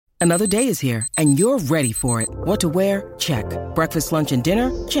Another day is here, and you're ready for it. What to wear? Check. Breakfast, lunch, and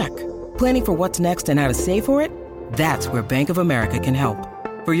dinner? Check. Planning for what's next and how to save for it? That's where Bank of America can help.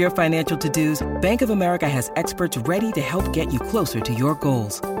 For your financial to-dos, Bank of America has experts ready to help get you closer to your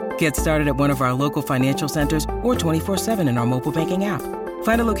goals. Get started at one of our local financial centers or 24/7 in our mobile banking app.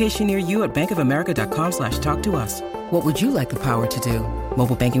 Find a location near you at bankofamerica.com/talktous. What would you like the power to do?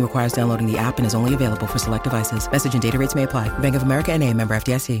 Mobile banking requires downloading the app and is only available for select devices. Message and data rates may apply. Bank of America N.A., member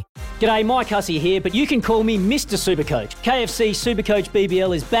FDIC. G'day, Mike Hussey here, but you can call me Mr. Supercoach. KFC Supercoach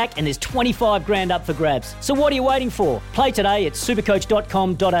BBL is back and there's 25 grand up for grabs. So what are you waiting for? Play today at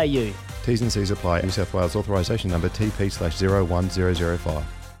supercoach.com.au. T's and C's apply. New South Wales authorisation number TP/01005.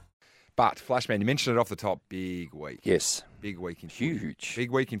 But, Flashman, you mentioned it off the top, big week. Yes. Big week in Huge. footy.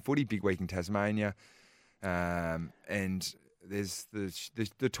 Big week in footy, big week in Tasmania. And there's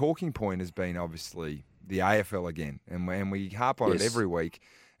the talking point has been obviously the AFL again. And we harp on it every week.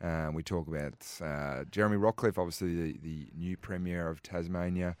 We talk about Jeremy Rockliff, obviously the new Premier of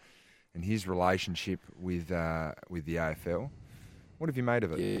Tasmania, and his relationship with the AFL. What have you made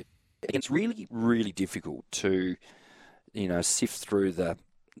of it? Yeah. It's really, really difficult to, sift through the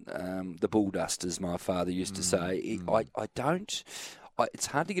bull dust, as my father used to say. It's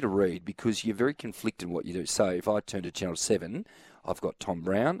hard to get a read because you're very conflicted in what you do. So if I turn to Channel 7, I've got Tom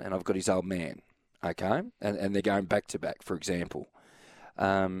Brown and I've got his old man, okay? And they're going back to back, for example.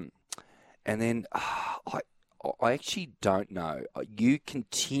 And then I actually don't know. You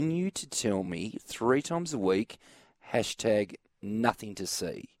continue to tell me 3 times a week, hashtag nothing to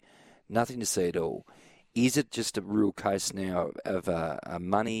see. Nothing to see at all. Is it just a real case now of a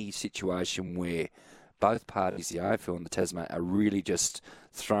money situation where both parties, the AFL and the Tasman, are really just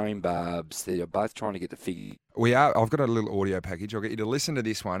throwing barbs? They're both trying to get the figure. We are. I've got a little audio package. I'll get you to listen to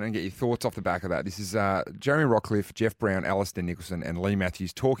this one and get your thoughts off the back of that. This is Jeremy Rockliff, Jeff Brown, Alistair Nicholson and Lee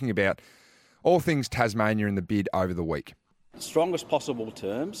Matthews talking about all things Tasmania in the bid over the week. Strongest possible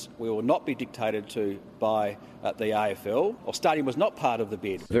terms. We will not be dictated to by the AFL. Or stadium was not part of the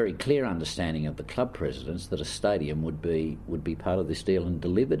bid. Very clear understanding of the club presidents that a stadium would be part of this deal and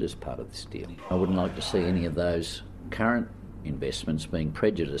delivered as part of this deal. I wouldn't like to see any of those current investments being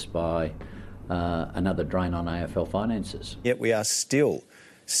prejudiced by another drain on AFL finances. Yet we are still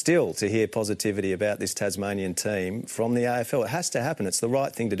to hear positivity about this Tasmanian team from the AFL. It has to happen. It's the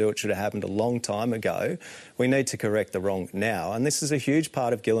right thing to do. It should have happened a long time ago. We need to correct the wrong now. And this is a huge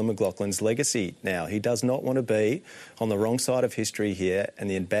part of Gillon McLachlan's legacy now. He does not want to be on the wrong side of history here, and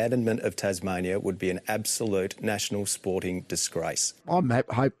the abandonment of Tasmania would be an absolute national sporting disgrace. I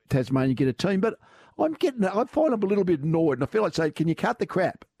hope Tasmania get a team, but I find I'm a little bit annoyed, and I feel like saying, can you cut the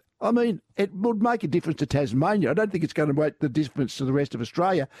crap? I mean, it would make a difference to Tasmania. I don't think it's going to make the difference to the rest of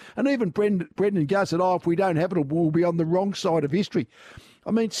Australia. And even Brendan Gus said, if we don't have it, we'll be on the wrong side of history.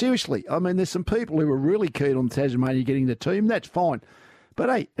 I mean, seriously, there's some people who are really keen on Tasmania getting the team. That's fine. But,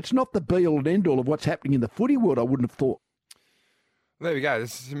 hey, it's not the be-all and end-all of what's happening in the footy world, I wouldn't have thought. There we go.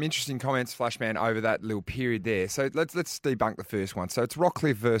 There's some interesting comments, Flashman, over that little period there. So let's debunk the first one. So it's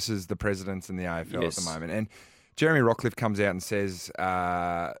Rockliff versus the presidents in the AFL at the moment. And Jeremy Rockliff comes out and says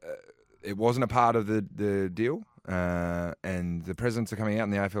it wasn't a part of the deal, and the presidents are coming out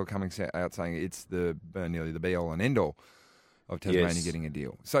and the AFL coming out saying it's nearly the be-all and end-all of Tasmania getting a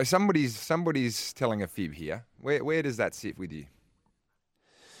deal. So somebody's telling a fib here. Where does that sit with you?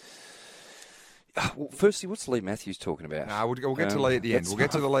 Well, firstly, what's Lee Matthews talking about? No, we'll get to Lee at the end. We'll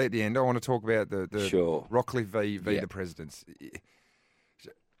get to the Lee at the end. I want to talk about the Rockliff v the presidents.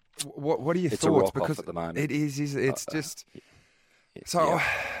 What are your thoughts? Because at the moment. It is. It's just. So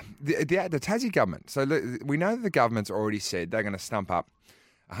the Tassie government. So we know that the government's already said they're going to stump up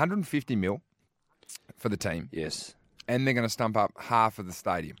 150 mil for the team. Yes. And they're going to stump up half of the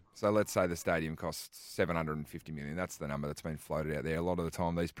stadium. So let's say the stadium costs 750 million. That's the number that's been floated out there. A lot of the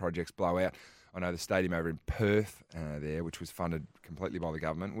time these projects blow out. I know the stadium over in Perth there, which was funded completely by the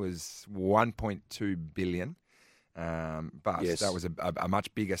government, was 1.2 billion. But that was a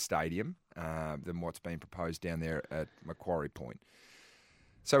much bigger stadium than what's been proposed down there at Macquarie Point.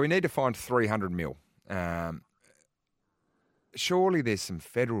 So we need to find 300 mil. Surely there's some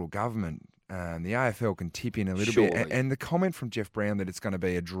federal government. The AFL can tip in a little bit. And the comment from Jeff Brown that it's going to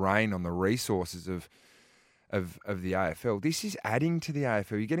be a drain on the resources of the AFL. This is adding to the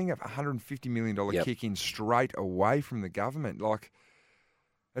AFL. You're getting a $150 million kick in straight away from the government. Like,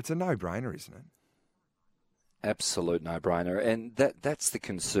 it's a no-brainer, isn't it? Absolute no-brainer. And that's the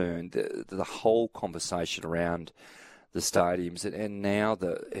concern, the whole conversation around the stadiums. And now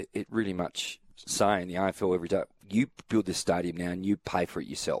it really much saying the AFL every day, you build this stadium now and you pay for it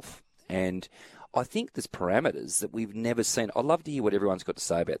yourself. And I think there's parameters that we've never seen. I'd love to hear what everyone's got to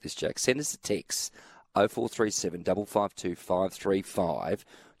say about this, Jack. Send us a text, 0437 552 535.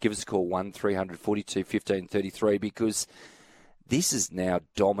 Give us a call, 1300 42 15 33, because this is now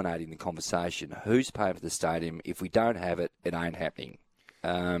dominating the conversation. Who's paying for the stadium? If we don't have it, it ain't happening.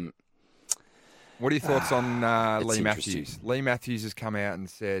 What are your thoughts on Lee Matthews? Lee Matthews has come out and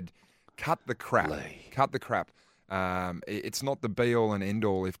said, cut the crap. Cut the crap. It's not the be-all and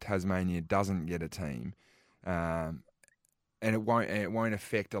end-all if Tasmania doesn't get a team. And it won't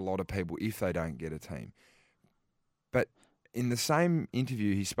affect a lot of people if they don't get a team. But in the same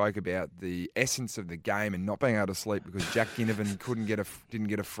interview, he spoke about the essence of the game and not being able to sleep because Jack Ginnivan didn't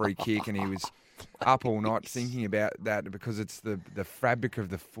get a free kick, and he was up all night thinking about that because it's the fabric of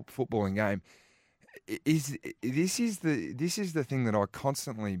the footballing game. This is the thing that I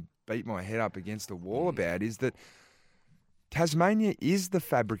constantly beat my head up against the wall about, is that Tasmania is the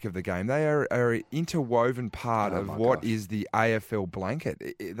fabric of the game. They are an interwoven part of what is the AFL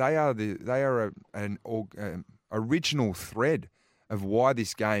blanket. They are an original thread of why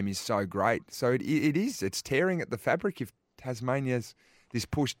this game is so great. So it's tearing at the fabric if Tasmania's this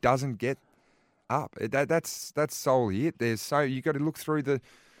push doesn't get up. That's solely it. You got to look through the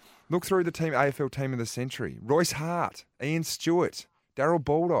team, AFL team of the century. Royce Hart, Ian Stewart, Darryl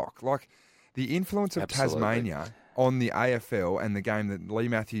Baldock. Like, the influence of Tasmania on the AFL and the game that Lee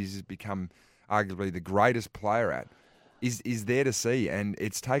Matthews has become arguably the greatest player at is there to see. And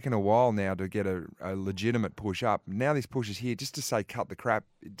it's taken a while now to get a legitimate push up. Now this push is here just to say cut the crap.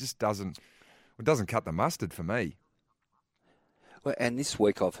 It just doesn't cut the mustard for me. Well, and this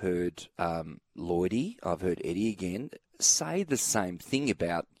week I've heard Lloydie, I've heard Eddie again say the same thing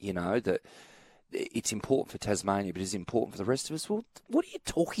about, that it's important for Tasmania, but it's important for the rest of us. Well, what are you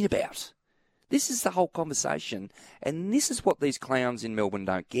talking about? This is the whole conversation, and this is what these clowns in Melbourne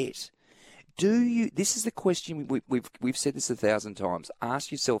don't get. This is the question, we've said this 1,000 times.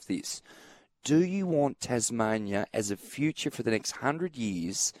 Ask yourself this. Do you want Tasmania as a future for the next 100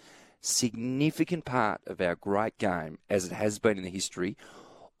 years, significant part of our great game, as it has been in the history,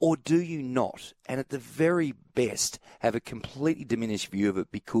 or do you not? And at the very best, have a completely diminished view of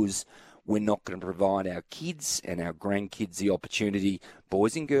it because we're not going to provide our kids and our grandkids the opportunity,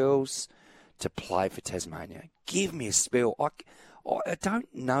 boys and girls, to play for Tasmania. Give me a spell. I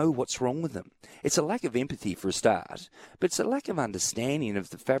don't know what's wrong with them. It's a lack of empathy for a start, but it's a lack of understanding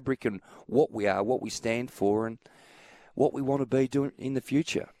of the fabric and what we are, what we stand for, and what we want to be doing in the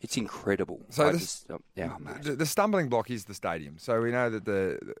future. It's incredible. So the stumbling block is the stadium. So we know that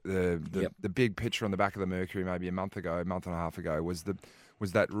the big picture on the back of the Mercury maybe a month and a half ago was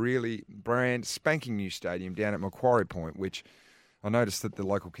that really brand spanking new stadium down at Macquarie Point, which I noticed that the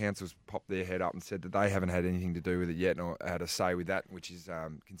local councils popped their head up and said that they haven't had anything to do with it yet or had a say with that, which is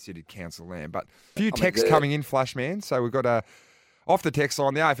considered council land. But a few texts coming in, Flashman. So we've got off the text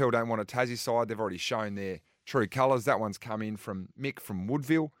line, the AFL don't want a Tassie side. They've already shown their true colours. That one's come in from Mick from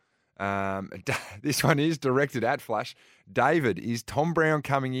Woodville. This one is directed at Flash. David, is Tom Brown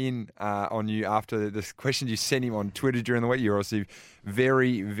coming in on you after the questions you sent him on Twitter during the week? You're also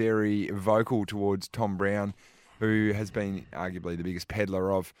very, very vocal towards Tom Brown, who has been arguably the biggest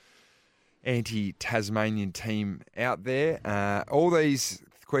peddler of anti-Tasmanian team out there. All these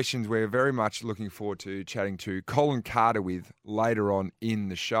questions we're very much looking forward to chatting to Colin Carter with later on in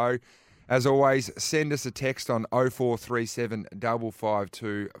the show. As always, send us a text on 0437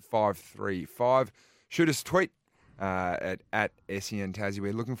 552 535. Shoot us a tweet at SEN Tassie.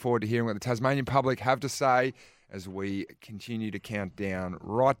 We're looking forward to hearing what the Tasmanian public have to say as we continue to count down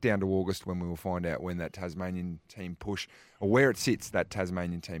right down to August, when we will find out when that Tasmanian team push, or where it sits, that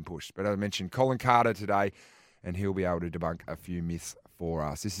Tasmanian team push. But as I mentioned, Colin Carter today, and he'll be able to debunk a few myths for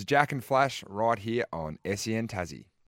us. This is Jack and Flash right here on SEN Tassie.